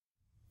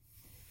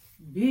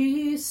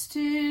Be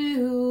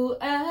still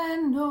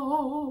and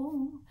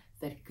know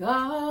that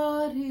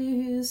God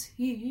is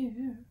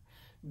here.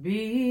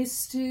 Be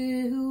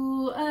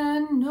still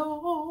and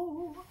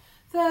know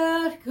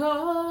that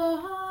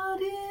God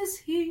is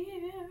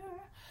here.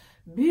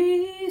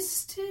 Be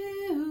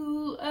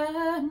still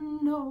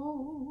and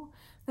know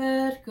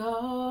that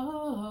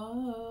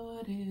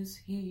God is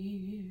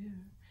here.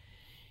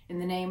 In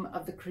the name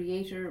of the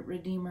Creator,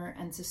 Redeemer,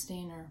 and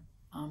Sustainer.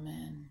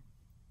 Amen.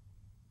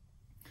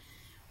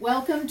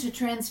 Welcome to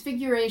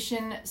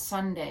Transfiguration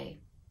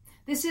Sunday.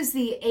 This is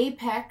the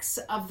apex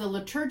of the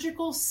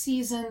liturgical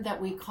season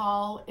that we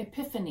call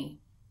Epiphany.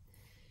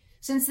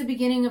 Since the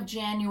beginning of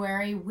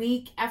January,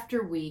 week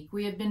after week,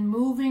 we have been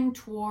moving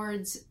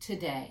towards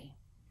today.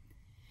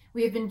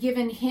 We have been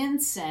given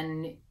hints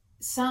and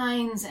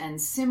signs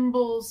and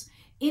symbols,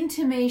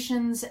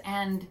 intimations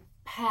and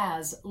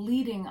paths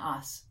leading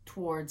us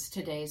towards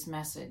today's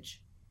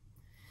message.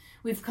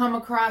 We've come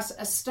across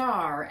a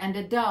star and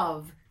a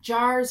dove,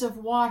 jars of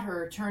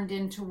water turned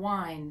into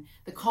wine,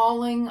 the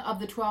calling of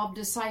the 12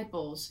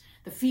 disciples,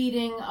 the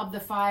feeding of the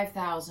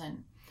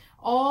 5,000.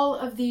 All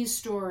of these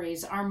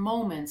stories are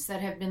moments that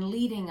have been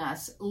leading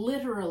us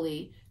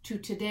literally to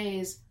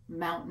today's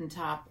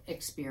mountaintop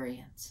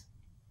experience.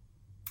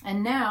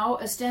 And now,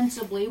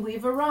 ostensibly,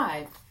 we've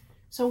arrived.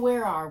 So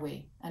where are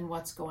we and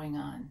what's going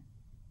on?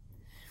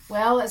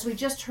 Well, as we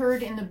just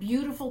heard in the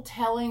beautiful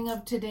telling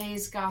of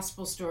today's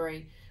gospel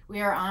story,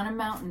 we are on a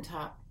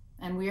mountaintop.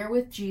 And we are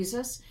with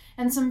Jesus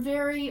and some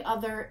very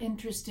other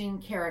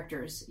interesting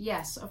characters.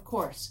 Yes, of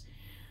course.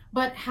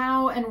 But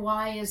how and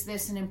why is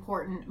this an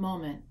important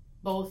moment,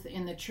 both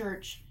in the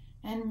church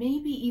and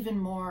maybe even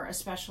more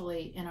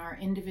especially in our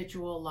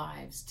individual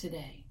lives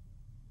today?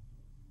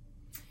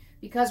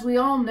 Because we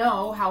all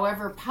know,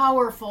 however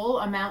powerful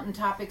a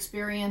mountaintop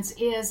experience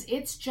is,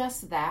 it's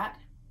just that.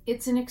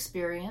 It's an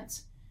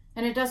experience,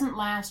 and it doesn't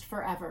last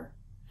forever.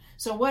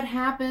 So what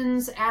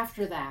happens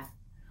after that?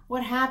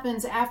 What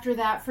happens after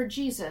that for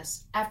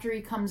Jesus, after he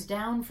comes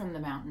down from the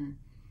mountain?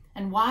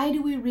 And why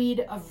do we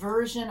read a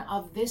version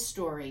of this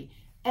story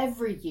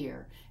every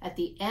year at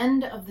the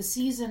end of the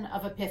season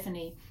of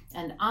Epiphany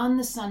and on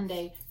the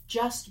Sunday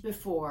just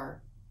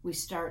before we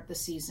start the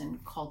season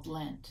called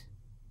Lent?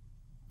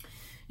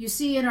 You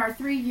see, in our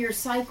 3-year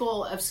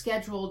cycle of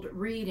scheduled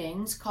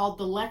readings called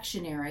the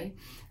lectionary,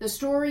 the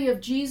story of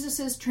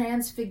Jesus'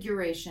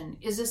 transfiguration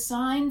is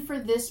assigned for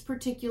this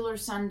particular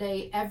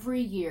Sunday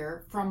every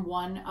year from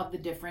one of the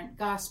different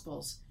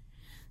Gospels.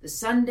 The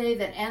Sunday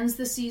that ends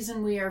the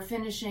season we are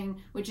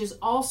finishing, which is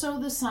also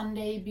the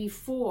Sunday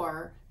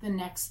before the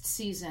next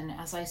season,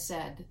 as I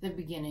said, the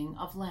beginning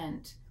of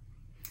Lent.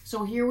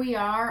 So here we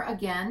are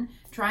again,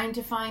 trying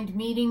to find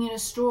meaning in a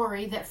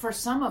story that for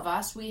some of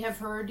us we have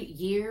heard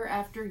year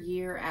after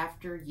year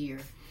after year,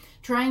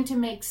 trying to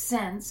make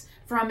sense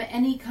from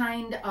any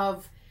kind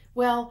of,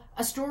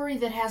 a story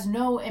that has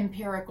no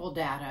empirical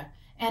data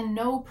and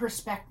no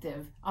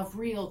perspective of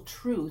real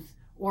truth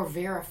or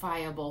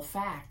verifiable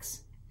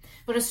facts.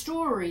 But a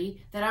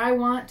story that I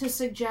want to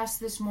suggest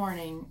this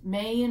morning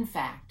may in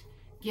fact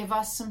give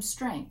us some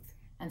strength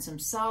and some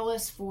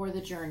solace for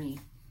the journey,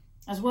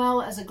 as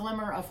well as a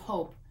glimmer of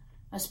hope,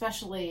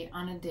 especially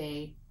on a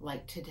day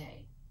like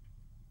today.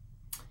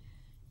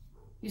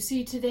 You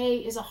see, today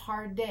is a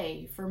hard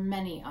day for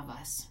many of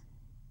us.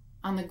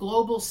 On the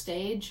global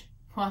stage,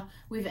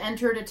 we've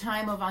entered a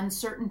time of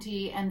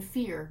uncertainty and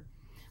fear,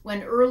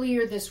 when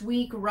earlier this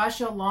week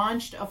Russia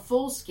launched a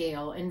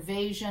full-scale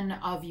invasion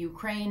of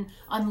Ukraine,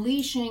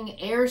 unleashing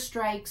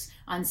airstrikes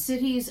on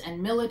cities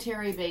and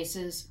military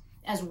bases,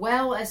 as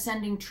well as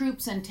sending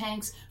troops and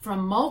tanks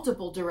from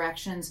multiple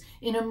directions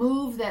in a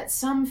move that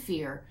some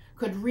fear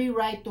could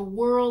rewrite the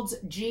world's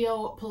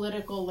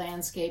geopolitical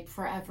landscape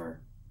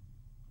forever.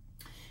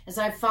 As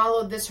I've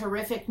followed this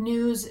horrific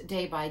news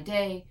day by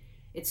day,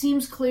 it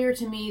seems clear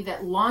to me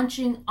that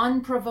launching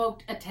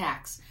unprovoked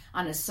attacks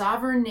on a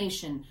sovereign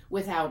nation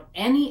without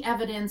any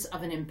evidence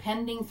of an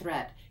impending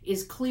threat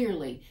is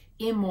clearly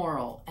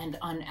immoral and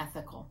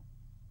unethical.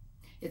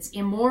 It's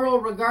immoral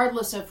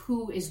regardless of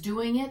who is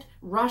doing it,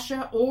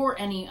 Russia or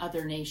any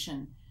other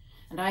nation.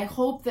 And I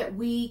hope that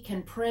we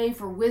can pray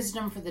for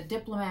wisdom for the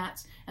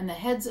diplomats and the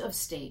heads of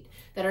state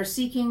that are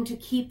seeking to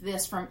keep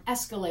this from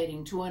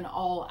escalating to an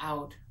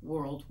all-out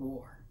world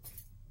war.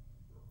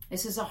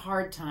 This is a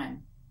hard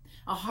time,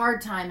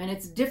 and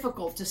it's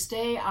difficult to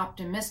stay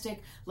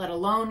optimistic, let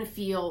alone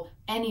feel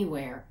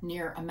anywhere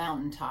near a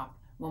mountaintop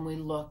when we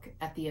look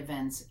at the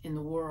events in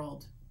the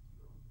world.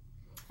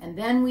 And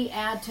then we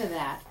add to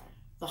that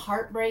the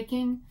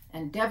heartbreaking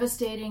and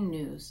devastating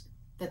news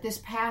that this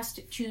past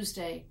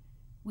Tuesday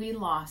we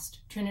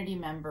lost Trinity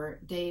member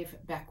Dave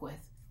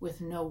Beckwith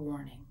with no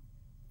warning.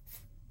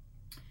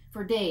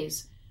 For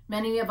days,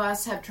 many of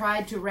us have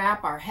tried to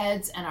wrap our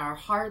heads and our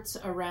hearts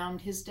around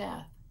his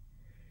death.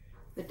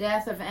 The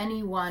death of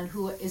anyone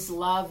who is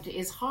loved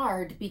is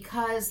hard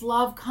because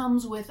love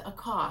comes with a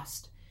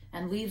cost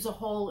and leaves a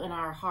hole in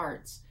our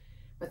hearts.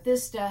 But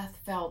this death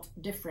felt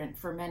different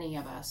for many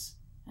of us,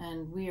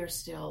 and we are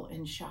still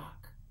in shock.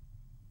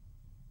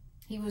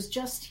 He was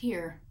just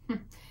here.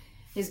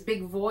 His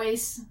big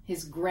voice,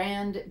 his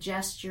grand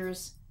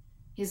gestures,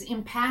 his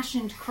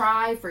impassioned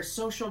cry for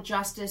social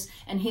justice,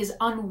 and his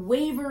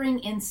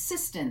unwavering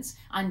insistence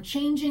on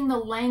changing the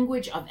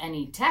language of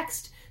any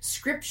text,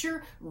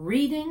 scripture,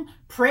 reading,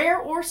 prayer,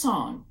 or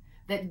song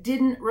that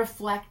didn't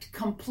reflect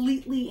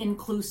completely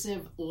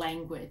inclusive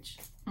language.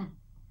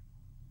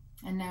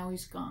 And now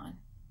he's gone.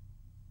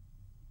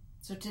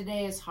 So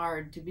today is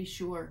hard, to be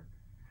sure.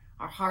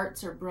 Our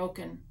hearts are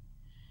broken.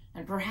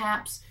 And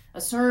perhaps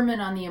a sermon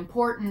on the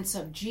importance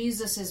of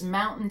Jesus'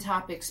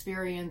 mountaintop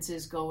experience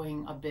is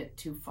going a bit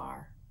too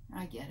far.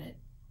 I get it.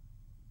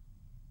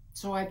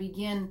 So I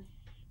begin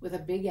with a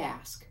big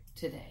ask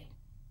today.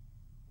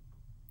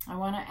 I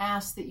want to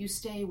ask that you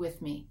stay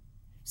with me.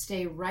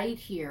 Stay right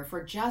here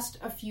for just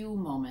a few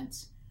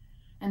moments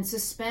and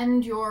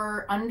suspend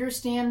your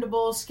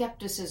understandable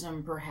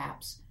skepticism,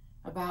 perhaps,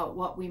 about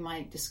what we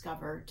might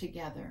discover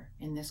together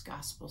in this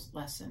gospel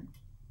lesson.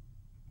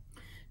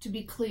 To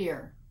be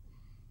clear,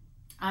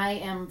 I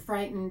am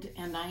frightened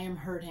and I am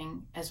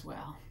hurting as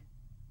well.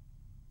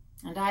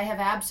 And I have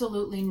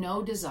absolutely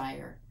no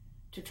desire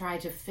to try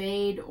to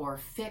fade or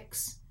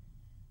fix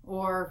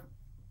or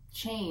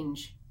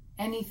change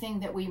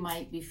anything that we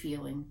might be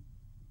feeling.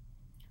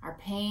 Our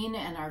pain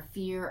and our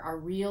fear are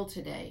real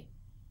today,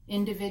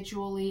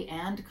 individually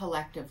and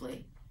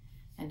collectively.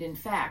 And in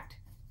fact,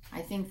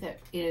 I think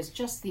that it is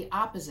just the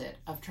opposite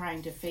of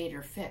trying to fade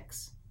or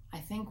fix. I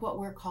think what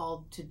we're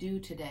called to do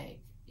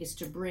today is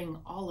to bring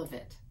all of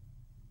it.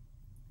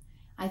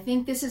 I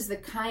think this is the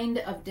kind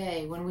of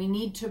day when we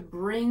need to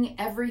bring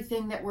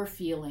everything that we're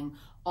feeling,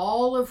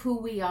 all of who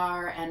we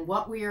are and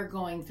what we are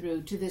going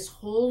through, to this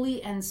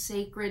holy and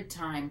sacred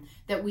time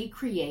that we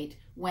create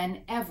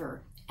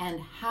whenever and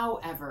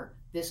however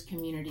this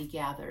community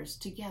gathers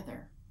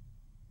together.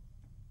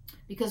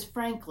 Because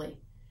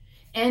frankly,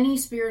 any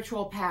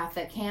spiritual path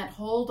that can't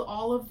hold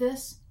all of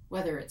this,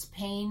 whether it's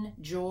pain,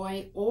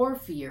 joy, or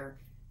fear,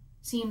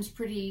 seems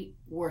pretty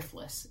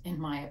worthless, in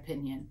my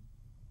opinion.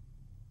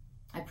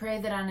 I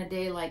pray that on a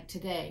day like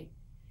today,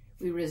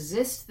 we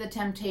resist the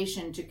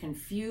temptation to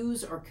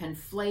confuse or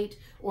conflate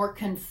or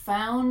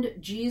confound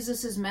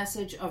Jesus'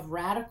 message of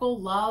radical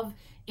love,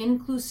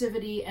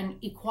 inclusivity, and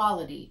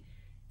equality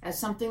as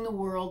something the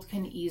world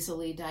can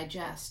easily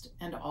digest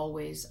and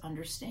always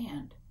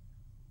understand.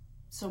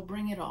 So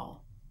bring it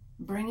all.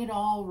 Bring it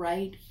all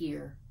right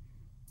here.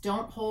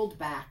 Don't hold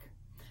back.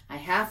 I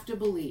have to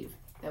believe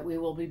that we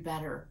will be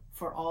better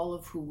for all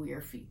of who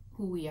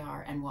we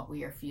are and what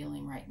we are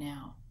feeling right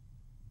now.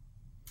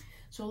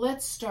 So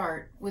let's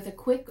start with a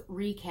quick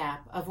recap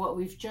of what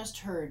we've just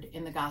heard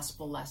in the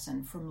gospel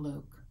lesson from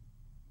Luke.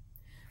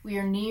 We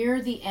are near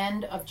the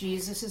end of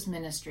Jesus'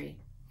 ministry,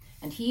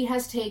 and he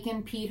has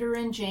taken Peter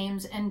and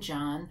James and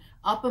John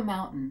up a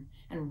mountain,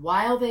 and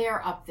while they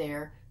are up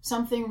there,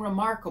 something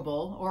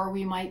remarkable, or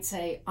we might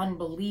say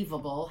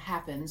unbelievable,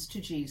 happens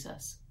to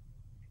Jesus.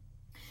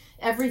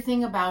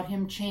 Everything about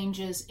him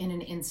changes in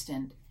an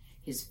instant.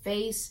 His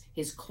face,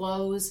 his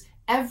clothes,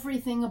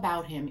 everything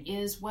about him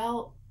is,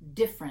 well,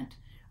 different,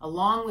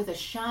 along with a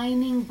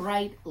shining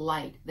bright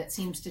light that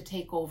seems to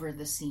take over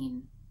the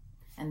scene.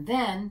 And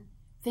then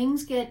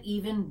things get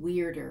even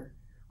weirder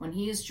when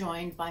he is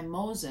joined by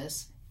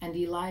Moses and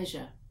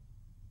Elijah.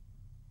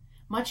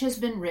 Much has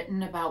been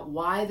written about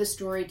why the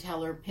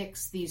storyteller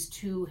picks these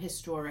two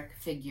historic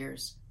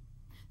figures.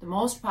 The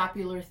most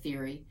popular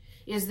theory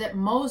is that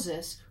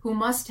Moses, who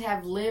must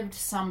have lived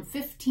some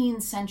 15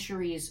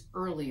 centuries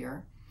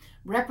earlier,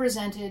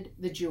 represented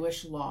the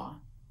Jewish law,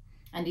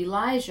 and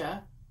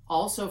Elijah,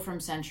 also from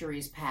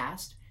centuries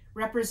past,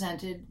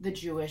 represented the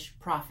Jewish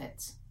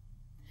prophets.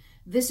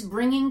 This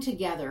bringing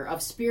together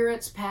of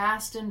spirits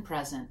past and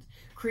present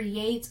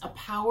creates a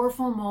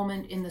powerful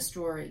moment in the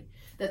story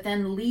that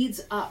then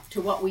leads up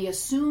to what we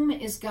assume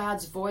is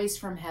God's voice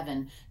from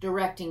heaven,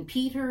 directing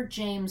Peter,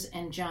 James,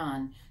 and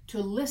John to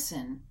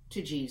listen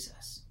to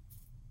Jesus.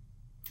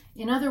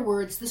 In other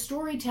words, the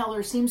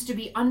storyteller seems to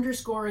be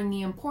underscoring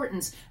the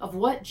importance of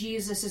what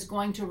Jesus is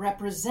going to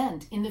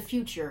represent in the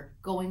future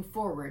going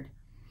forward.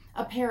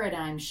 A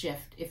paradigm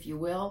shift, if you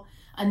will,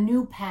 a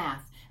new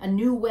path, a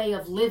new way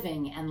of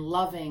living and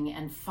loving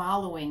and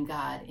following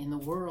God in the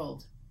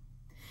world.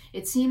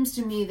 It seems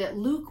to me that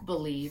Luke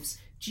believes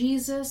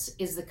Jesus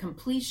is the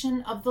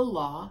completion of the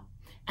law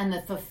and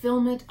the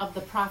fulfillment of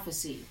the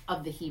prophecy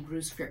of the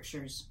Hebrew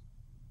Scriptures.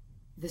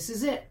 This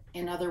is it.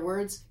 In other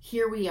words,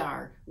 here we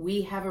are.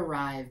 We have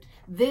arrived.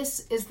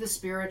 This is the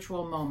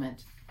spiritual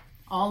moment.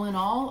 All in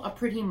all, a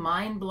pretty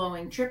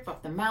mind-blowing trip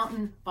up the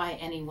mountain by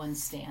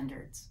anyone's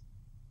standards.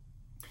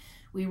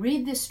 We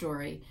read this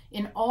story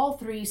in all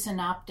three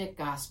synoptic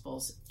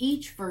gospels.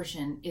 Each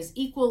version is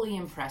equally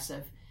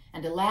impressive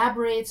and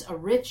elaborates a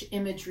rich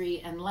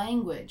imagery and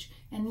language.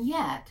 And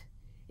yet,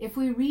 if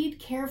we read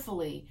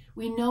carefully,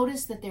 we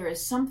notice that there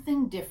is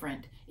something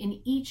different in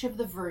each of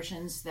the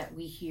versions that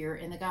we hear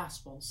in the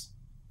Gospels.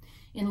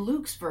 In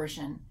Luke's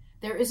version,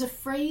 there is a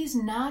phrase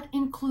not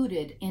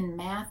included in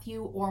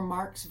Matthew or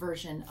Mark's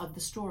version of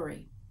the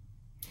story.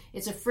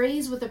 It's a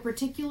phrase with a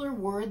particular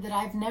word that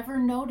I've never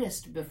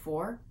noticed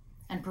before,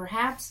 and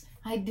perhaps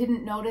I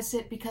didn't notice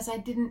it because I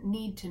didn't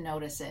need to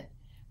notice it,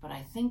 but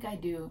I think I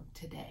do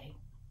today.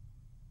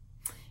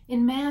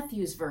 In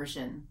Matthew's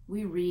version,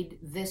 we read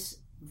this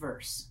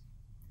verse.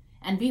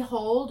 And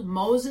behold,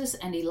 Moses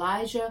and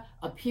Elijah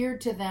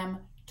appeared to them,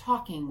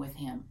 talking with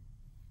him.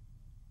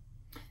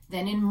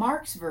 Then in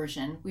Mark's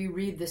version, we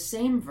read the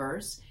same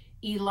verse.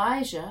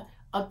 Elijah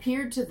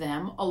appeared to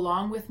them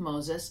along with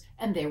Moses,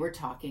 and they were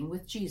talking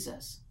with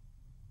Jesus.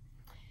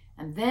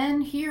 And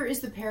then here is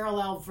the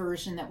parallel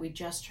version that we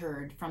just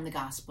heard from the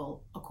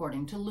Gospel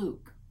according to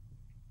Luke.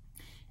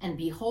 And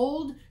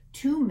behold,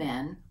 2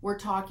 men were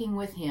talking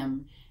with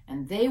him,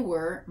 and they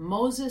were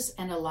Moses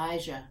and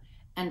Elijah,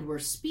 and were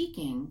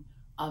speaking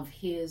of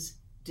his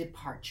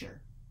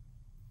departure.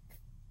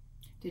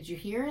 Did you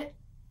hear it?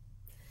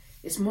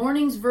 This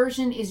morning's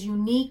version is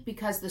unique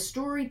because the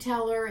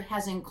storyteller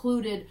has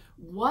included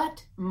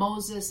what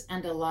Moses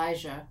and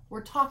Elijah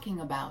were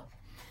talking about.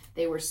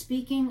 They were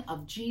speaking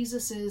of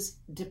Jesus'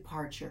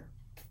 departure.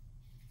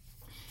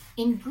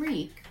 In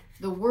Greek,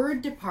 the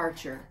word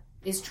departure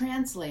is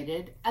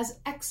translated as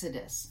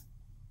exodus.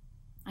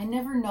 I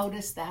never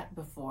noticed that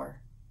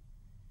before.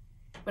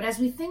 But as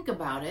we think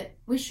about it,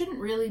 we shouldn't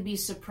really be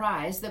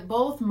surprised that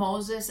both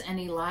Moses and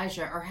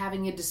Elijah are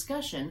having a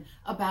discussion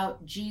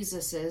about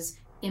Jesus'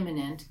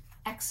 imminent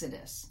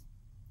exodus.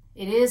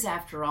 It is,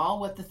 after all,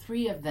 what the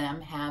 3 of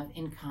them have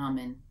in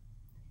common.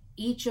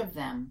 Each of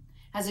them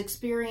has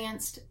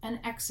experienced an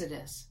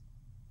exodus.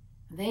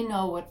 They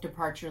know what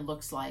departure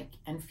looks like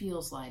and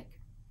feels like.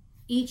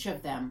 Each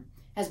of them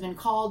has been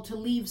called to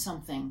leave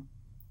something,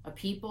 a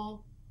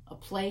people, a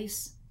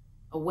place,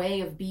 a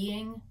way of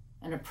being,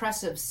 an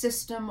oppressive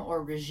system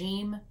or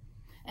regime,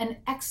 an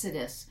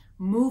exodus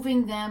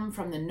moving them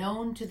from the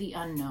known to the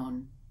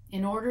unknown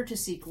in order to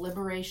seek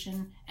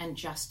liberation and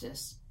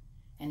justice.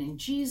 And in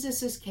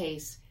Jesus'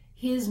 case,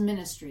 his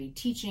ministry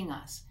teaching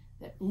us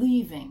that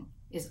leaving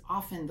is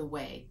often the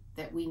way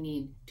that we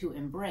need to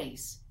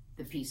embrace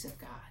the peace of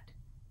God.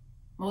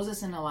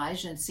 Moses and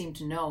Elijah seem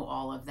to know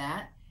all of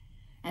that.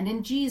 And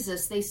in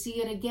Jesus, they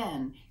see it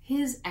again.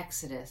 His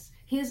exodus,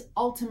 his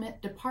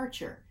ultimate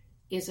departure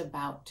is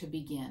about to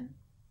begin.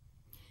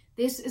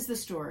 This is the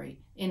story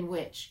in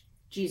which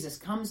Jesus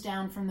comes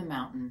down from the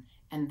mountain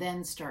and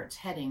then starts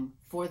heading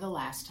for the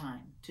last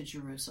time to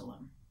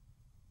Jerusalem.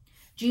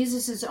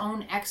 Jesus'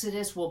 own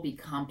exodus will be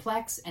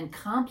complex and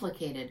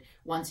complicated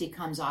once he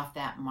comes off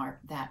that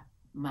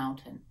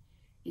mountain.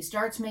 He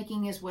starts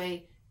making his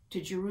way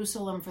to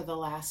Jerusalem for the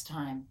last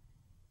time.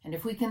 And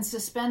if we can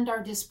suspend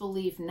our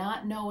disbelief,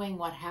 not knowing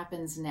what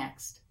happens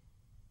next,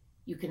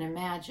 you can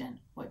imagine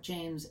what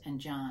James and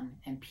John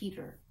and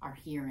Peter are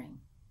hearing.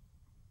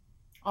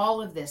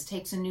 All of this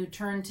takes a new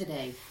turn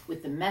today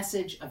with the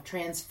message of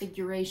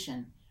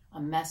transfiguration,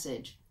 a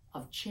message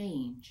of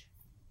change.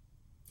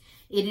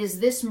 It is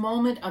this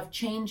moment of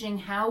changing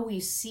how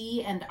we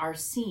see and are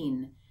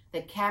seen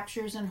that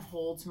captures and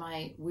holds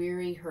my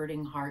weary,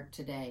 hurting heart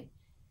today.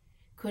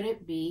 Could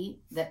it be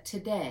that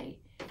today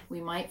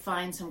we might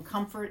find some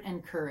comfort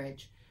and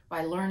courage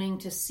by learning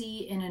to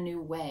see in a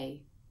new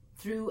way,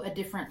 through a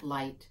different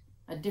light,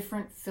 a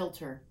different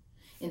filter,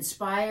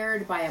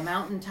 inspired by a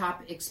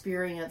mountaintop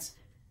experience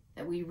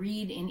that we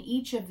read in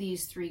each of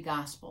these 3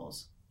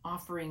 Gospels,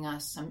 offering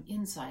us some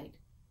insight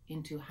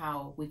into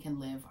how we can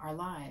live our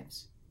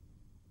lives.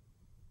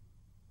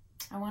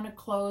 I want to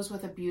close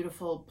with a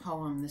beautiful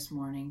poem this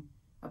morning,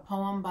 a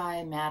poem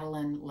by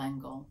Madeleine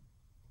L'Engle.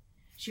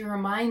 She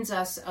reminds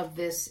us of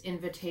this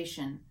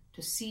invitation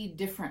to see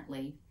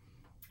differently,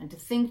 and to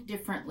think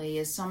differently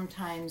is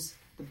sometimes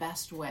the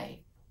best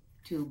way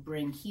to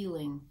bring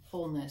healing,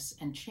 wholeness,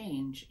 and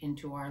change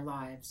into our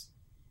lives.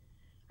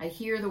 I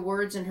hear the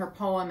words in her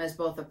poem as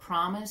both a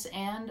promise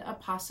and a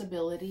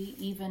possibility,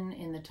 even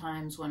in the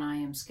times when I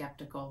am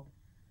skeptical.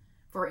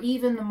 For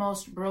even the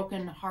most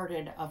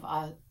broken-hearted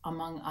of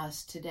among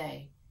us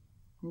today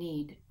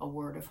need a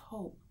word of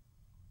hope.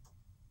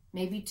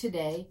 Maybe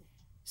today,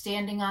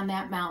 standing on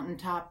that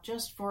mountaintop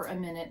just for a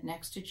minute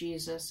next to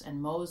Jesus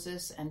and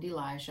Moses and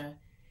Elijah,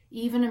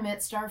 even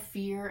amidst our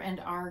fear and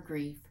our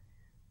grief,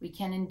 we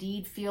can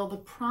indeed feel the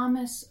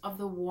promise of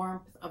the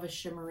warmth of a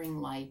shimmering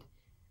light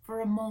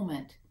for a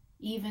moment,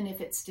 even if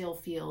it still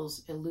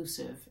feels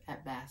elusive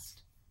at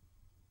best.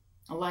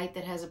 A light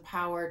that has a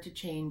power to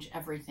change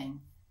everything,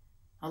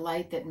 a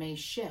light that may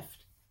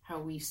shift how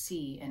we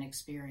see and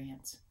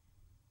experience.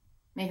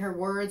 May her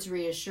words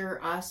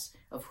reassure us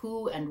of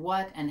who and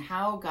what and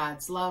how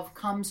God's love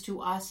comes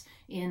to us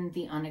in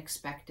the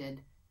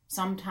unexpected,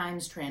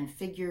 sometimes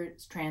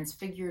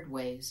transfigured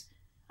ways,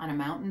 on a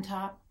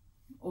mountaintop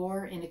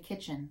or in a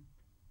kitchen,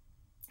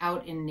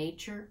 out in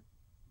nature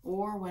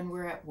or when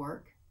we're at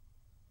work,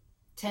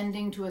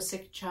 tending to a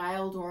sick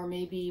child or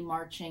maybe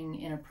marching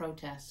in a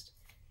protest,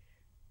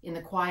 in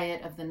the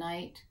quiet of the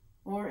night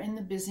or in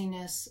the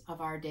busyness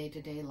of our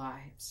day-to-day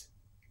lives.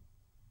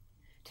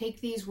 Take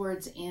these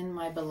words in,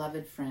 my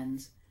beloved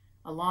friends,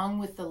 along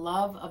with the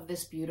love of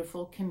this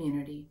beautiful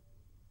community,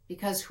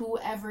 Because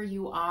whoever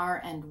you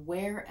are and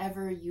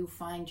wherever you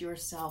find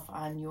yourself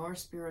on your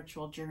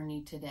spiritual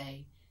journey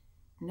today,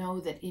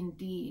 know that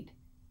indeed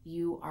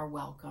you are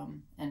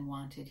welcome and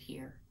wanted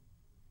here.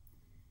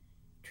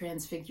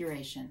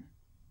 Transfiguration.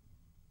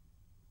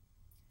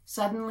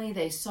 Suddenly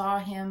they saw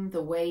him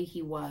the way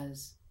he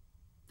was,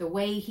 the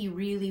way he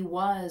really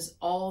was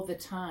all the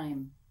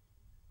time,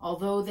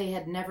 although they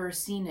had never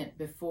seen it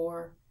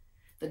before,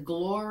 the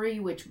glory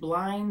which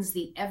blinds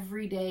the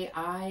everyday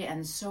eye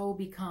and so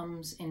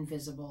becomes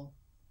invisible.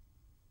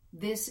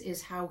 This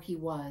is how he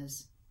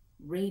was,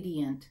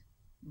 radiant,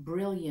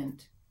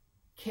 brilliant,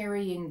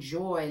 carrying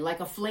joy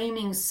like a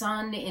flaming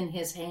sun in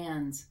his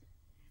hands.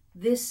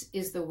 This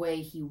is the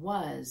way he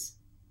was,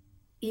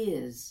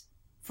 is,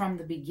 from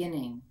the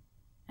beginning,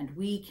 and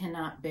we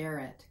cannot bear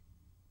it.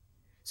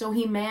 So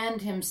he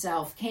manned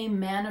himself, came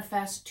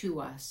manifest to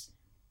us,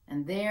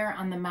 and there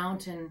on the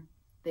mountain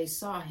they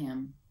saw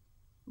him,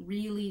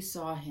 really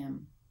saw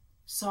him,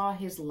 saw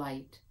his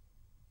light.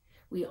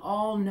 We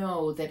all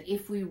know that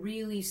if we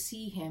really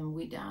see him,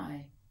 we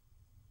die.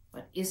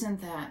 But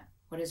isn't that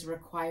what is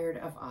required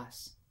of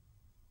us?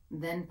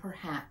 Then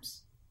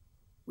perhaps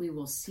we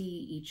will see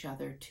each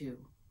other too.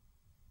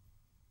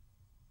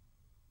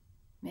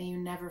 May you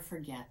never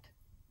forget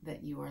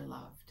that you are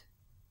loved.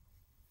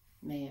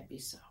 May it be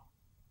so.